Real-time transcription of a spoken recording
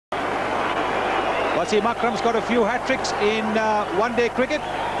Wasim Akram's got a few hat-tricks in one-day cricket,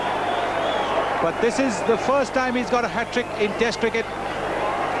 but this is the first time he's got a hat-trick in Test cricket,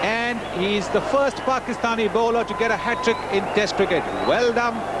 and he's the first Pakistani bowler to get a hat-trick in Test cricket. Well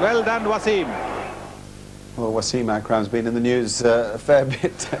done, Wasim. Well, Wasim Akram's been in the news a fair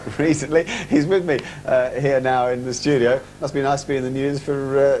bit recently. He's with me here now in the studio. Must be nice to be in the news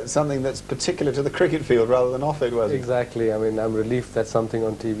for something that's particular to the cricket field rather than off it, wasn't it? Exactly. I mean, I'm relieved that something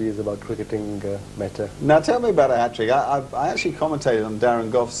on TV is about cricketing matter. Now, tell me about a hat-trick. I actually commentated on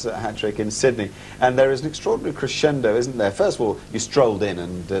Darren Goff's hat-trick in Sydney, and there is an extraordinary crescendo, isn't there? First of all, you strolled in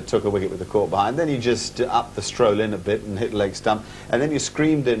and took a wicket with the court behind. Then you just upped the stroll in a bit and hit leg stump, and then you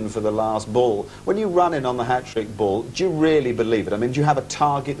screamed in for the last ball. When you run in on the hat-trick ball, do you really believe it? I mean, do you have a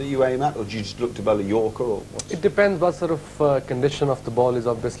target that you aim at, or do you just look to bowl a Yorker? Or what? It depends what sort of condition of the ball is.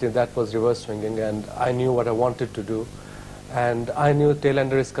 Obviously, that was reverse swinging, and I knew what I wanted to do. And I knew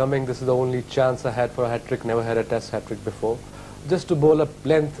tail-ender is coming. This is the only chance I had for a hat-trick. Never had a Test hat-trick before. Just to bowl a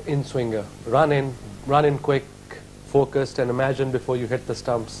length in swinger. Run in quick, focused, and imagine before you hit the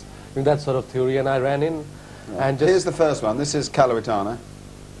stumps. I mean, that sort of theory, and I ran in. Right. And just here's the first one. This is Kalawitana.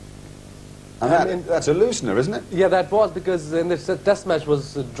 And that's a loosener, isn't it? Yeah, that was, because in this Test match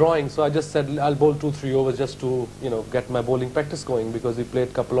was drawing, so I just said I'll bowl 2-3 overs just to, you know, get my bowling practice going, because we played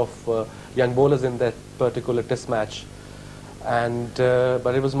a couple of young bowlers in that particular Test match. And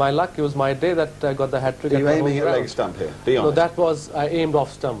but it was my luck, it was my day that I got the hat-trick. Are you aiming at leg stump here? Be honest. No, that was, I aimed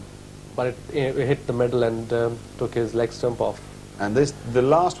off stump, but it hit the middle and took his leg stump off. And the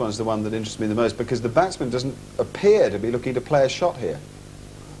last one is the one that interests me the most, because the batsman doesn't appear to be looking to play a shot here.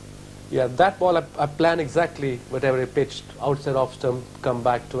 Yeah, that ball I planned exactly whatever he pitched, outside off stump, come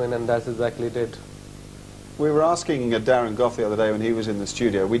back to in, and that's exactly did. We were asking Darren Goff the other day when he was in the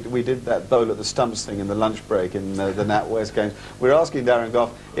studio. We did that bowl at the stumps thing in the lunch break in the NatWest games. We were asking Darren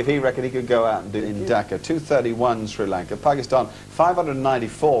Goff if he reckoned he could go out and do it in Dhaka. 231 Sri Lanka. Pakistan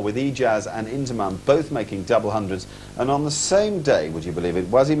 594 with Ijaz and Intaman both making double hundreds. And on the same day, would you believe it,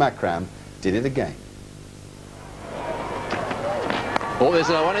 Wasim Akram did it again. Oh, there's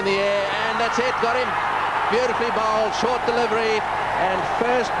another one in the air, and that's it, got him. Beautifully bowled, short delivery, and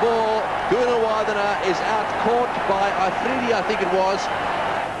first ball, Gunawardena is out caught by Afridi, I think it was.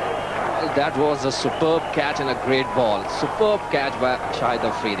 Well, that was a superb catch and a great ball. Superb catch by Shahid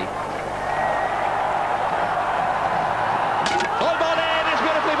Afridi. All ball in, it's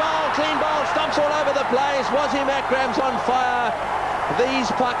beautifully bowled, clean ball, stumps all over the place. Wasim Akram's on fire.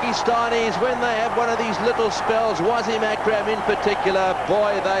 These Pakistanis, when they have one of these little spells, Wasim Akram in particular,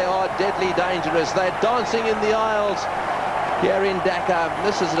 boy, they are deadly dangerous. They're dancing in the aisles here in Dhaka.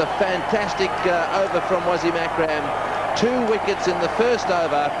 This is a fantastic over from Wasim Akram. 2 wickets in the first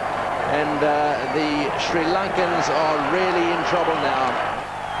over, and the Sri Lankans are really in trouble now.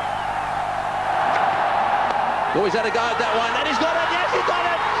 Oh, he's had a go at that one, and he's got it, yes, he's got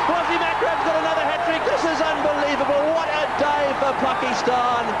it! Wasim Akram's got another hat-trick. This is unbelievable. What a day for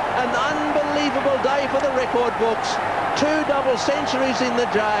Pakistan. An unbelievable day for the record books. 2 double centuries in the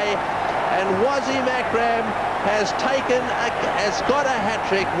day, and Wasim Akram has got a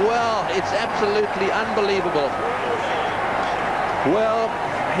hat-trick. Well, it's absolutely unbelievable. Well,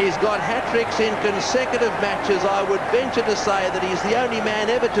 he's got hat-tricks in consecutive matches. I would venture to say that he's the only man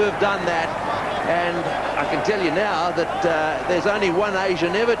ever to have done that. And I can tell you now that there's only one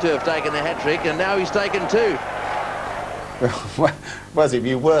Asian ever to have taken a hat-trick, and now he's taken 2. Wasim,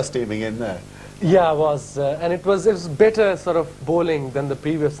 you were steaming in there. Yeah, I was. And it was better sort of bowling than the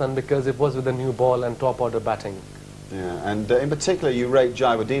previous one, because it was with a new ball and top-order batting. Yeah, and in particular, you rate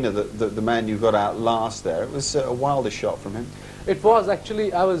Jaiwadena, the man you got out last there. It was a wilder shot from him. It was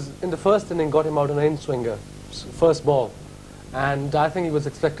actually, I was in the first inning, got him out on an in-swinger, first ball. And I think he was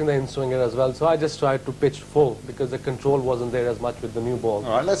expecting the in-swinger as well, so I just tried to pitch full, because the control wasn't there as much with the new ball.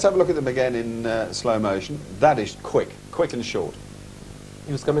 All right, let's have a look at them again in slow motion. That is quick and short.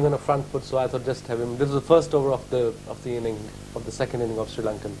 He was coming on a front foot, so I thought just have him. This was the first over of the inning, of the second inning of Sri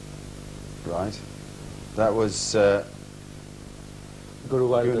Lankan. Right. That was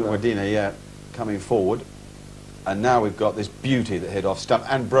Gunawardena, yeah, coming forward. And now we've got this beauty that hit off stump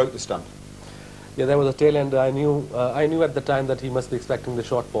and broke the stump. Yeah, there was a tail ender. I knew at the time that he must be expecting the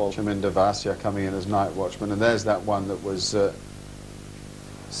short ball. Chaminda Vasya coming in as night watchman, and there's that one that was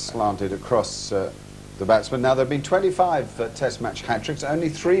slanted across the batsman. Now, there have been 25 Test match hat-tricks. Only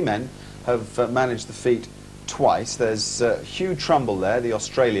 3 men have managed the feat twice. There's Hugh Trumbull there, the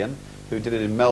Australian, who did it in Melbourne.